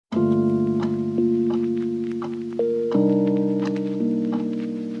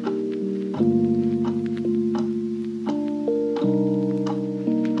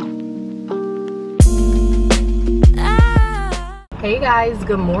guys,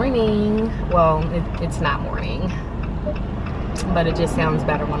 good morning. Well, it's not morning, but it just sounds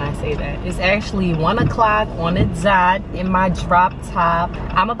better when I say that. It's actually 1 o'clock on the dot in my drop top.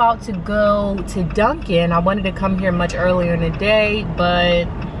 I'm about to go to Dunkin'. I wanted to come here much earlier in the day, but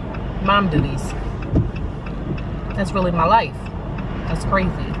mom duties. That's really my life. That's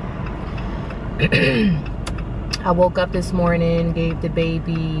crazy. I woke up this morning, gave the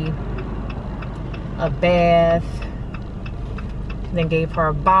baby a bath, then gave her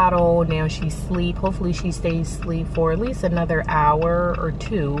a bottle. Now she's asleep. Hopefully she stays asleep for at least another hour or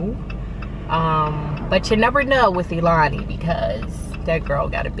two. But you never know with Ilani, because that girl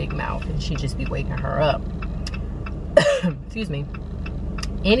got a big mouth and she just be waking her up. Excuse me.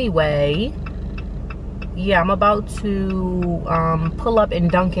 Anyway, yeah, I'm about to pull up in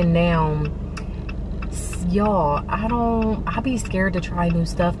Dunkin' now. Y'all, I be scared to try new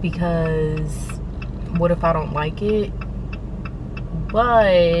stuff because what if I don't like it?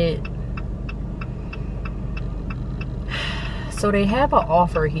 But so they have an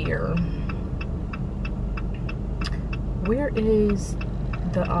offer here. Where is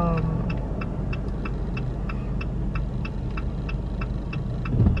the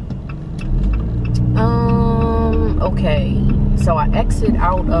okay, so I exit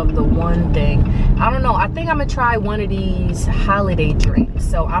out of the one thing. I don't know, I think I'm gonna try one of these holiday drinks.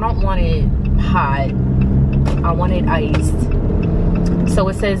 So I don't want it hot, I want it iced. So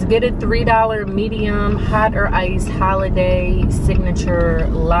it says get a $3 medium hot or iced holiday signature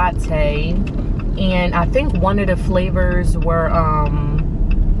latte. And I think one of the flavors were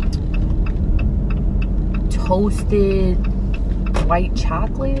toasted white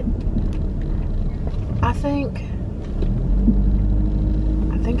chocolate, I think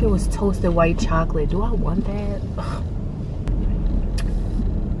it was toasted white chocolate. Do I want that? Ugh.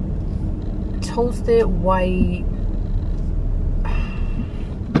 Toasted white.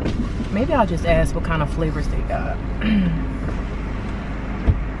 Maybe I'll just ask what kind of flavors they got.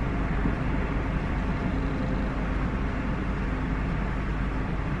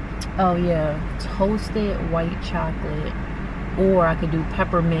 Oh yeah, toasted white chocolate, or I could do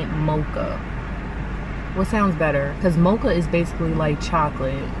peppermint mocha. What sounds better? Because mocha is basically like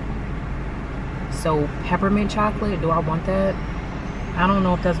chocolate. So peppermint chocolate, do I want that? I don't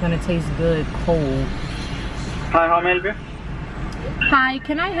know if that's gonna taste good cold. Hi, how may I help you? Hi,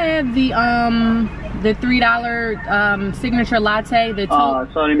 can I have the $3 signature latte?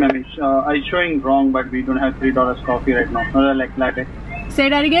 Sorry ma'am, it's showing wrong, but we don't have $3 coffee right now. Like latte. Say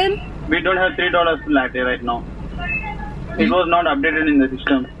that again? We don't have $3 latte right now. It was not updated in the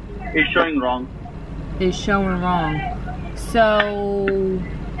system. It's showing wrong. It's showing wrong. So,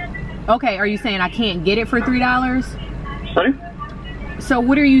 okay, are you saying I can't get it for $3? Sorry? So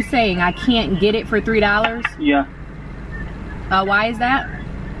what are you saying? I can't get it for $3? Yeah. Why is that?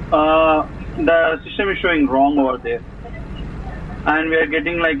 The system is showing wrong over there. And we are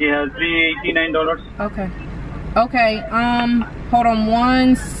getting like $389. Okay. Okay, hold on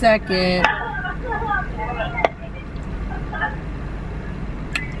 1 second.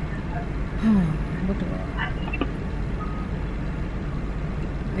 What the fuck?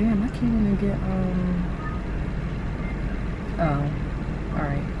 Damn, I can't even get, oh,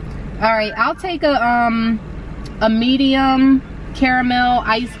 alright. Alright, I'll take a medium caramel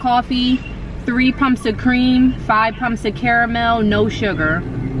iced coffee, 3 pumps of cream, 5 pumps of caramel, no sugar.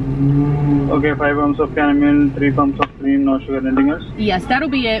 Okay, 5 pumps of caramel, 3 pumps of cream, no sugar, anything else? Yes, that'll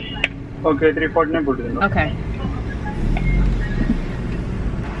be it. Okay, 349, put it in. Okay.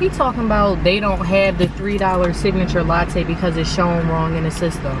 He talking about they don't have the $3 signature latte because it's showing wrong in the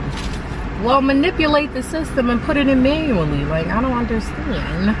system. Well, manipulate the system and put it in manually. Like, I don't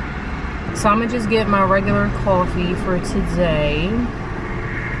understand. So I'm gonna just get my regular coffee for today.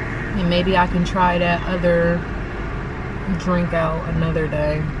 And maybe I can try that other drink out another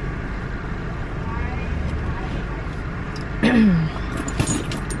day.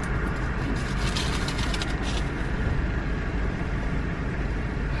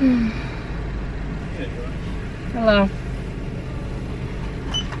 Hello.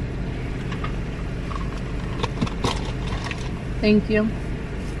 Thank you.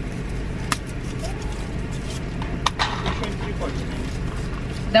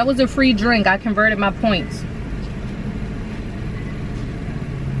 That was a free drink. I converted my points.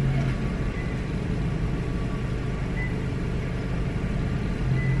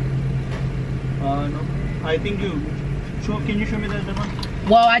 No. I think can you show me that one?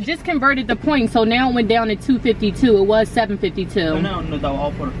 Well, I just converted the points, so now it went down to 252. It was 752. No, the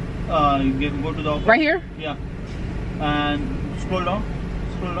offer. Go to the offer. Right here? Yeah. And scroll down.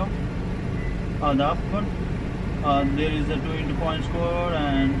 The up one. There is a 2 point score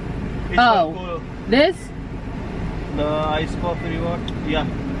and it's oh, this? The ice coffee reward. Yeah,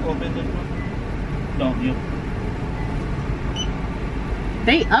 open the door. Down here.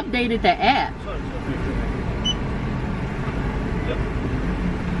 They updated the app. Sorry. Yep.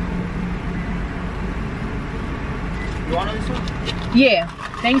 You want this one? Yeah,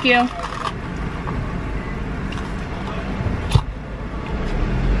 thank you.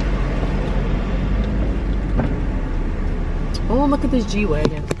 Oh, look at this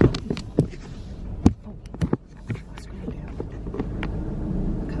G-Wagon.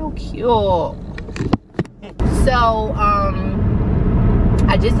 Look how cute. So,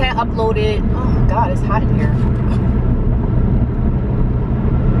 I just had uploaded, oh my God, it's hot in here.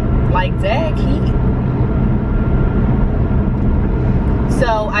 Like that heat.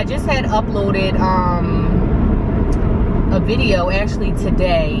 So I just had uploaded a video actually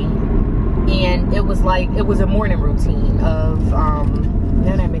today, and it was a morning routine of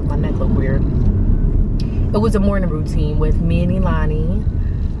now that make my neck look weird. It was a morning routine with me and Ilani.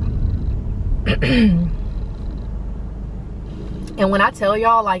 And when I tell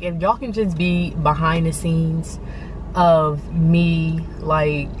y'all, like, if y'all can just be behind the scenes of me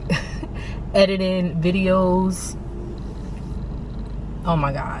like editing videos, oh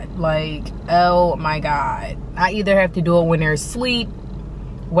my God, like, oh my God. I either have to do it when they're asleep,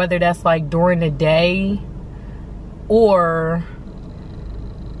 whether that's like during the day or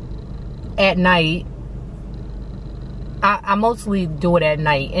at night. I mostly do it at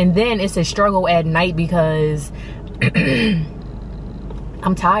night, and then it's a struggle at night because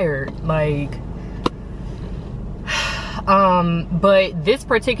I'm tired, like, but this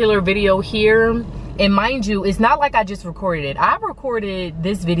particular video here, and mind you, it's not like I just recorded it. I recorded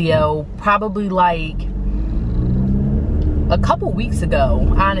this video probably like a couple weeks ago,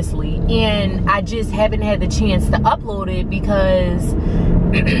 honestly, and I just haven't had the chance to upload it because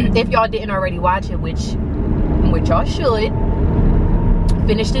if y'all didn't already watch it, which y'all should,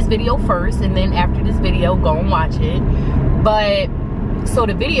 finish this video first, and then after this video go and watch it. But so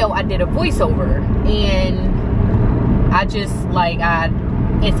the video, I did a voiceover, and I just like,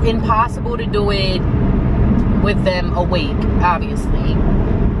 it's impossible to do it with them awake, obviously.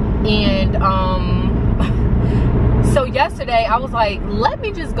 And so yesterday I was like, let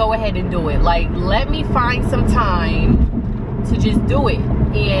me just go ahead and do it. Like, let me find some time to just do it.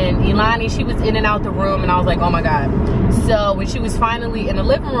 And Ilani, she was in and out the room, and I was like, oh my God. So when she was finally in the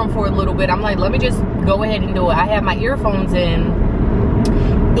living room for a little bit, I'm like, let me just go ahead and do it. I had my earphones in,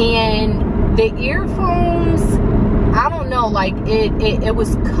 and the earphones, I don't know, like it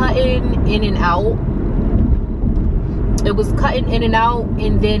was cutting in and out. It was cutting in and out,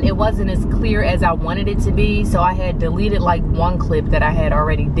 and then it wasn't as clear as I wanted it to be. So I had deleted like one clip that I had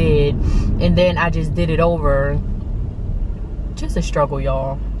already did, and then I just did it over. Just a struggle,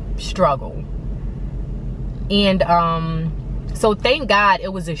 y'all. Struggle. And so thank God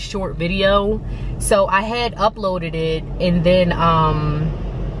it was a short video. So I had uploaded it, and then I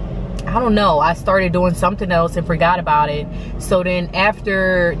don't know, I started doing something else and forgot about it. So then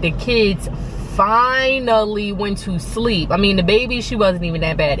after the kids finally went to sleep, I mean, the baby, she wasn't even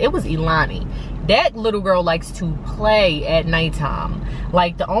that bad. It was Ilani. That little girl likes to play at nighttime.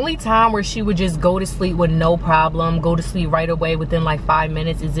 Like, the only time where she would just go to sleep with no problem, go to sleep right away within like 5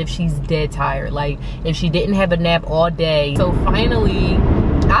 minutes, is if she's dead tired. Like, if she didn't have a nap all day. So finally,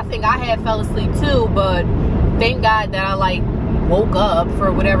 I think I had fell asleep too, but thank God that I like woke up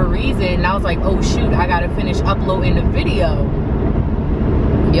for whatever reason, and I was like, oh shoot, I gotta finish uploading the video,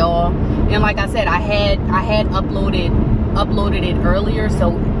 y'all. And like I said, I had uploaded it earlier,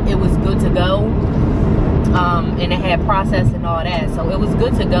 so it was good to go, and it had processed and all that, so it was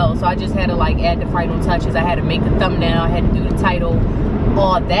good to go. So I just had to like add the final touches. I had to make the thumbnail, I had to do the title,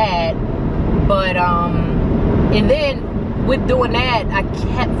 all that. But and then with doing that, I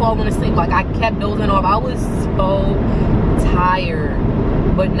kept falling asleep. Like, I kept dozing off. I was so tired,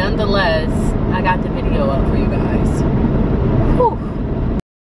 but nonetheless, I got the video up for you guys. Whew.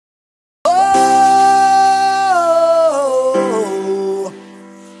 Oh,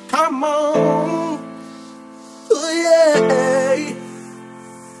 come on, oh, yeah.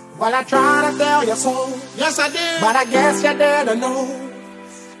 Well, I try to tell you so, yes I did, but I guess you didn't know.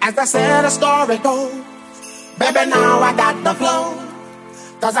 As I said, the story goes, baby, now I got the flow,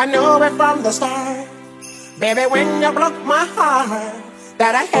 'cause I knew it from the start. Baby, when you broke my heart,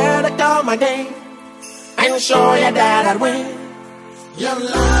 that I had to come again and show you that I'd win. You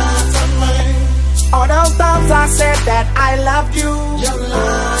lied to me. All those times I said that I loved you. You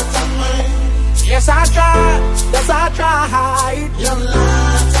lied to me. Yes, I tried. Yes, I tried. You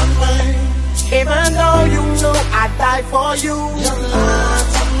lied to me. Even though you know I'd die for you. You lied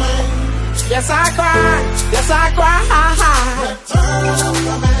to me. Yes, I cry. Yes, I cry. Return of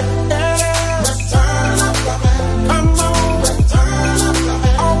the man. Yeah. Return of the man. Come on. Return of the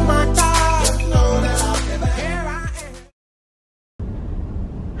man. Oh my God. You know that I'll be there. Here I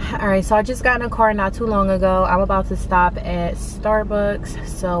am. Alright, so I just got in a car not too long ago. I'm about to stop at Starbucks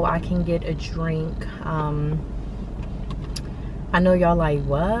so I can get a drink. I know y'all like,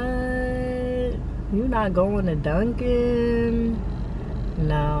 what? You not going to Dunkin'?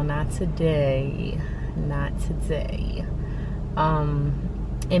 No, not today. Not today.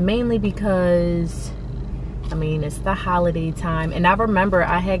 And mainly because, I mean, it's the holiday time. And I remember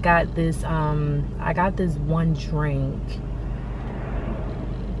I had got this, I got this one drink.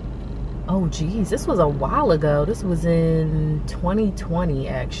 Oh, geez, this was a while ago. This was in 2020,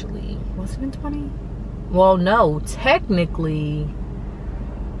 actually. Was it in 20? Well, no, technically,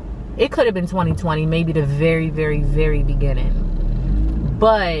 it could have been 2020, maybe the very, very, very beginning.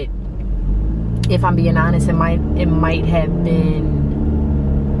 But if I'm being honest, it might have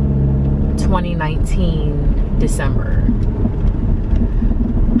been 2019 December.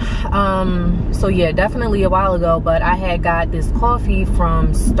 So yeah, definitely a while ago. But I had got this coffee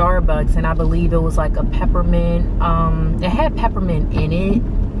from Starbucks, and I believe it was like a peppermint. It had peppermint in it.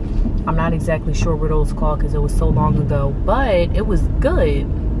 I'm not exactly sure what it was called because it was so long ago, but it was good.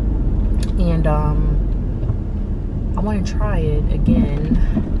 And I want to try it again.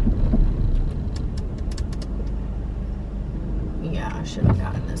 Yeah, I should have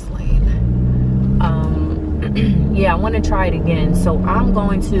gotten this lane. Yeah, I want to try it again. So I'm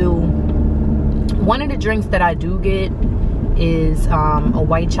going to, one of the drinks that I do get is a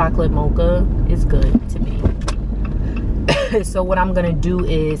white chocolate mocha. It's good to me. So what I'm gonna do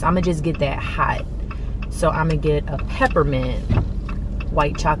is I'm gonna just get that hot. So I'm gonna get a peppermint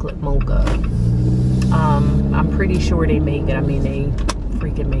white chocolate mocha. I'm pretty sure they make it. I mean, they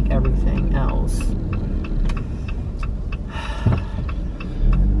freaking make everything else.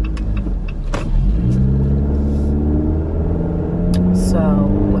 So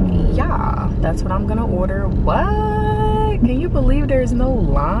yeah, that's what I'm gonna order. What? Can you believe there's no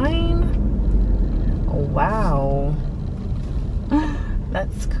line? Oh, wow.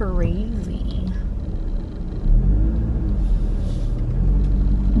 That's crazy.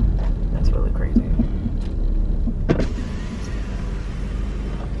 That's really crazy.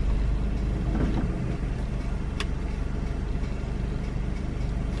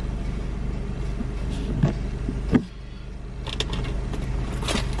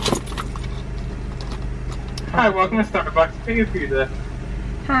 Hi, welcome to Starbucks. Take it for you there.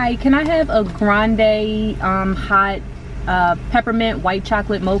 Hi, can I have a grande hot peppermint white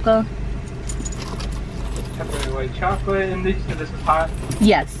chocolate mocha? Peppermint white chocolate, and this is hot.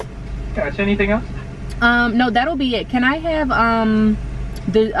 Yes. Gotcha. Anything else? No, that'll be it. Can I have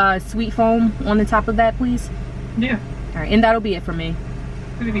the sweet foam on the top of that, please? Yeah. All right, and that'll be it for me.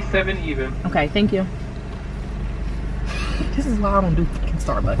 It's gonna be 7 even. Okay, thank you. This is why I don't do fucking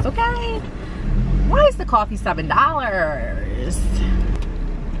Starbucks, okay? Why is the coffee $7?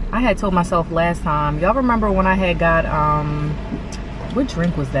 I had told myself last time, y'all remember when I had got, what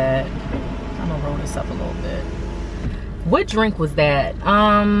drink was that? I'm gonna roll this up a little bit. What drink was that?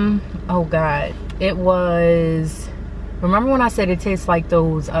 Oh God, it was, remember when I said it tastes like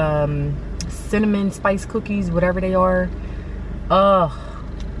those, cinnamon spice cookies, whatever they are? Ugh,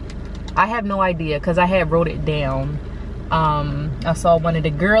 I have no idea, because I had wrote it down. I saw one of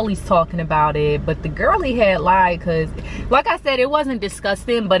the girlies talking about it, but the girlie had lied, because like I said, it wasn't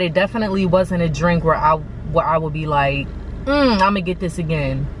disgusting, but it definitely wasn't a drink where I would be like, I'm gonna get this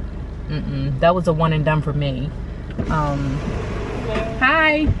again. That was a one and done for me.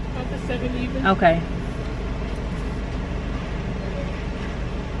 Hi. Okay.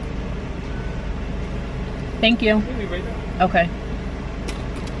 Thank you. Okay.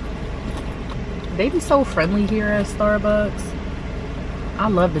 They be so friendly here at Starbucks. I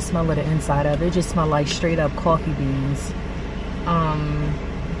love the smell of the inside of it. It just smells like straight up coffee beans. I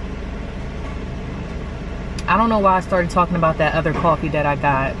don't know why I started talking about that other coffee that I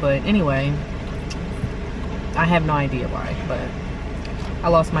got, but anyway, I have no idea why, but I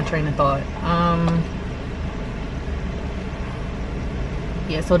lost my train of thought.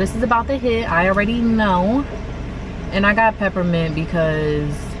 Yeah, so this is about to hit. I already know. And I got peppermint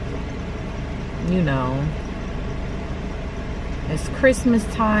because, you know, it's Christmas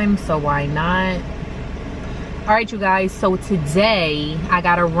time, so why not? All right, you guys, so today I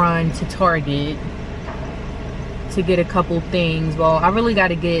gotta run to Target to get a couple things. Well, I really got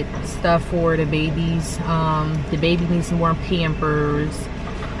to get stuff for the babies. The baby needs some more Pampers.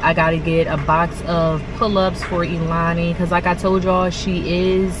 I gotta get a box of pull-ups for Ilani, because like I told y'all, she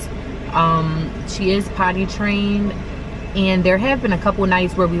is potty trained, and there have been a couple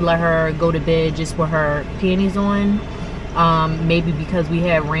nights where we let her go to bed just with her panties on, maybe because we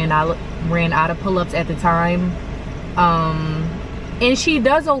had ran out of pull-ups at the time, and she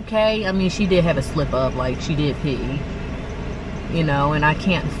does okay. I mean, she did have a slip up, like she did pee, you know, and I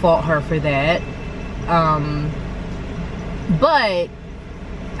can't fault her for that, but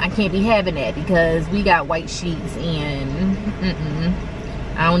I can't be having that because we got white sheets, and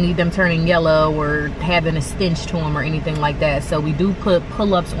I don't need them turning yellow or having a stench to them or anything like that. So we do put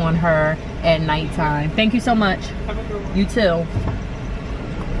pull-ups on her at nighttime. Thank you so much. You too.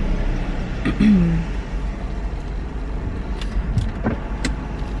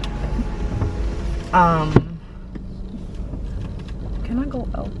 Can I go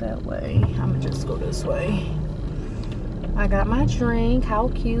out that way? I'm gonna just go this way. I got my drink. How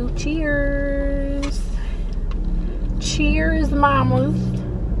cute. Cheers. Cheers, mamas.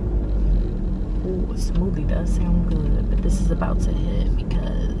 Ooh, a smoothie does sound good, but this is about to hit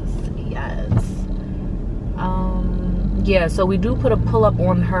because, yes. Yeah, so we do put a pull-up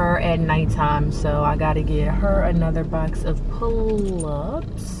on her at nighttime, so I gotta get her another box of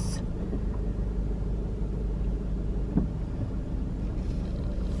pull-ups.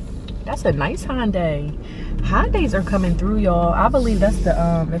 That's a nice Hyundai. Hyundais are coming through, y'all. I believe that's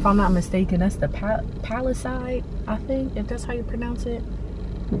the, if I'm not mistaken, that's the Palisade, I think, if that's how you pronounce it.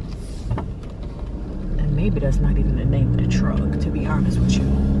 And maybe that's not even the name of the truck, to be honest with you.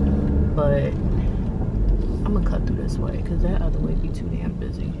 But I'm gonna cut through this way because that other way be too damn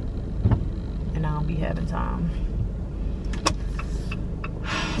busy. And I don't be having time.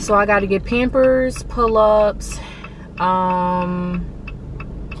 So I gotta get Pampers, pull-ups,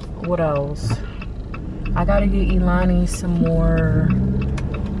 what else? I gotta get Ilani some more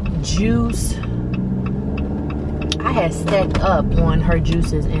juice. I had stacked up on her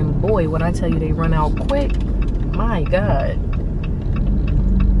juices, and boy, when I tell you they run out quick, my God.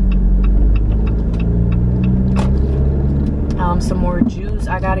 Some more juice.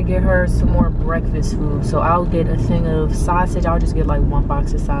 I gotta get her some more breakfast food. So I'll get a thing of sausage. I'll just get like one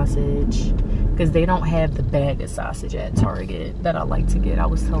box of sausage, because they don't have the bag of sausage at Target that I like to get. I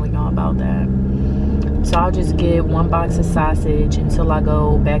was telling y'all about that. So I'll just get one box of sausage until I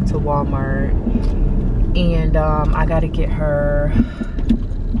go back to Walmart. And I gotta get her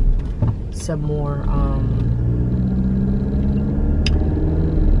some more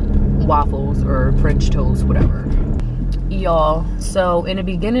waffles or French toast, whatever. Y'all, so in the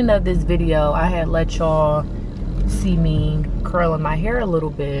beginning of this video, I had let y'all see me curling my hair a little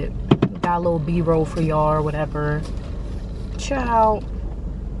bit. Got a little B-roll for y'all or whatever. Child,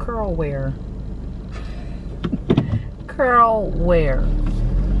 curl wear. Curl wear.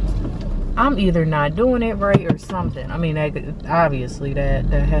 I'm either not doing it right or something. I mean, obviously that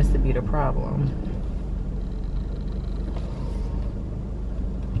has to be the problem.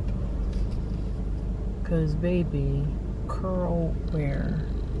 Cause baby, curl wear.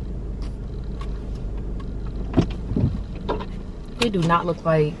 It do not look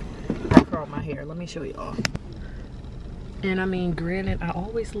like I curl my hair. Let me show y'all. And I mean, granted, I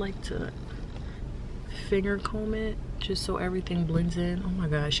always like to finger comb it just so everything blends in. Oh my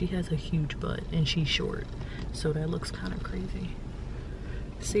gosh, she has a huge butt and she's short, so that looks kind of crazy.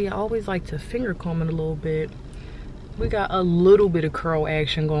 See, I always like to finger comb it a little bit. We got a little bit of curl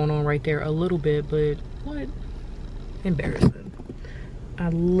action going on right there, a little bit, but what? Embarrassing. I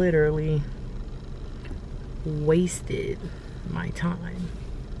literally wasted my time.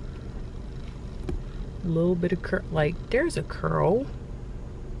 A little bit of curl, like there's a curl,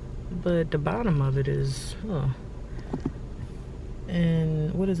 but the bottom of it is,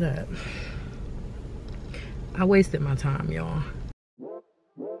 and what is that? I wasted my time, y'all.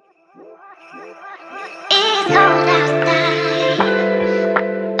 It's cold outside,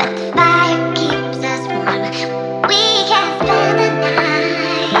 but the fire keeps us warm. We can spend the night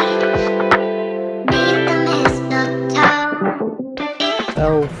beneath the mistletoe.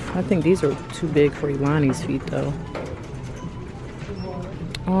 Oh, I think these are too big for Ilani's feet though.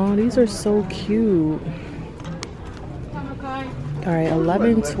 Oh, these are so cute. All right,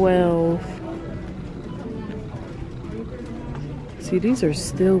 11, 12. See, these are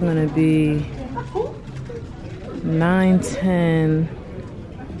still gonna be 9, 10.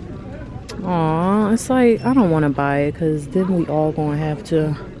 Aw, it's like, I don't want to buy it because then we all gonna have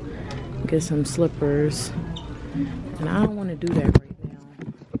to get some slippers. And I don't want to do that right now.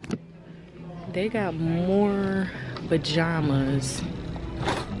 They got more pajamas.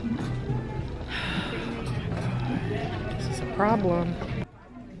 This is a problem.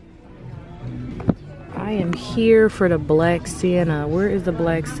 I am here for the Black Santa. Where is the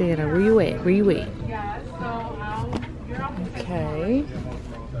Black Santa? Where you at? Where you at? Okay.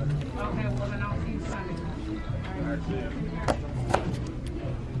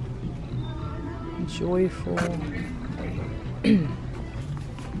 Joyful.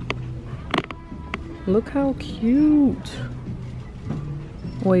 Look how cute.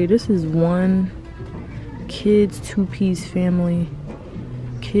 Wait, this is one kids two-piece family.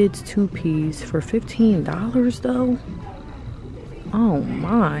 Kids two-piece for $15 though? Oh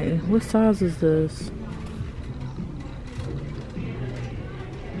my, what size is this?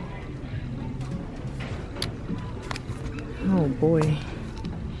 Oh boy.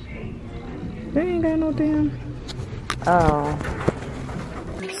 They ain't got no damn. Oh.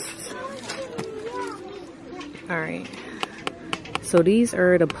 Alright. So these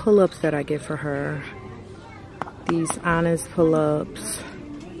are the pull-ups that I get for her. These honest pull-ups.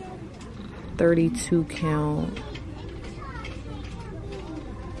 32 count.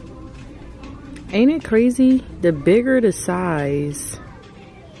 Ain't it crazy? The bigger the size,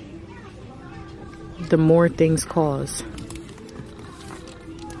 the more things cost.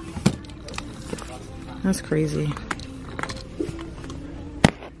 That's crazy.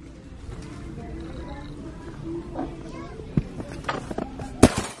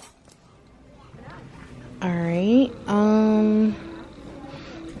 All right.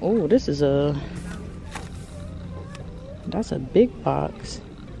 Oh, this is that's a big box.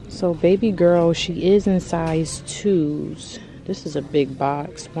 So baby girl, she is in size 2s. This is a big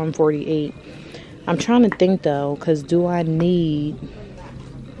box, $148. I'm trying to think though, because do I need...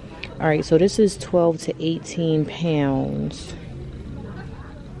 All right, so this is 12 to 18 pounds.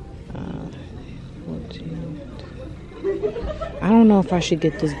 14. I don't know if I should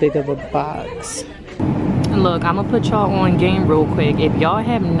get this big of a box. Look, I'm gonna put y'all on game real quick. If y'all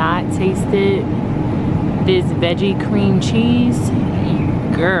have not tasted this veggie cream cheese,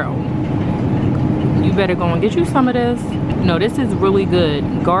 girl, you better go and get you some of this. No, this is really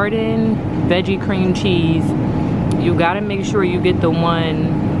good. Garden veggie cream cheese. You gotta make sure you get the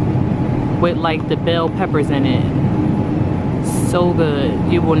one with like the bell peppers in it. So good.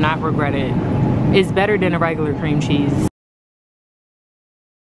 You will not regret it. It's better than a regular cream cheese.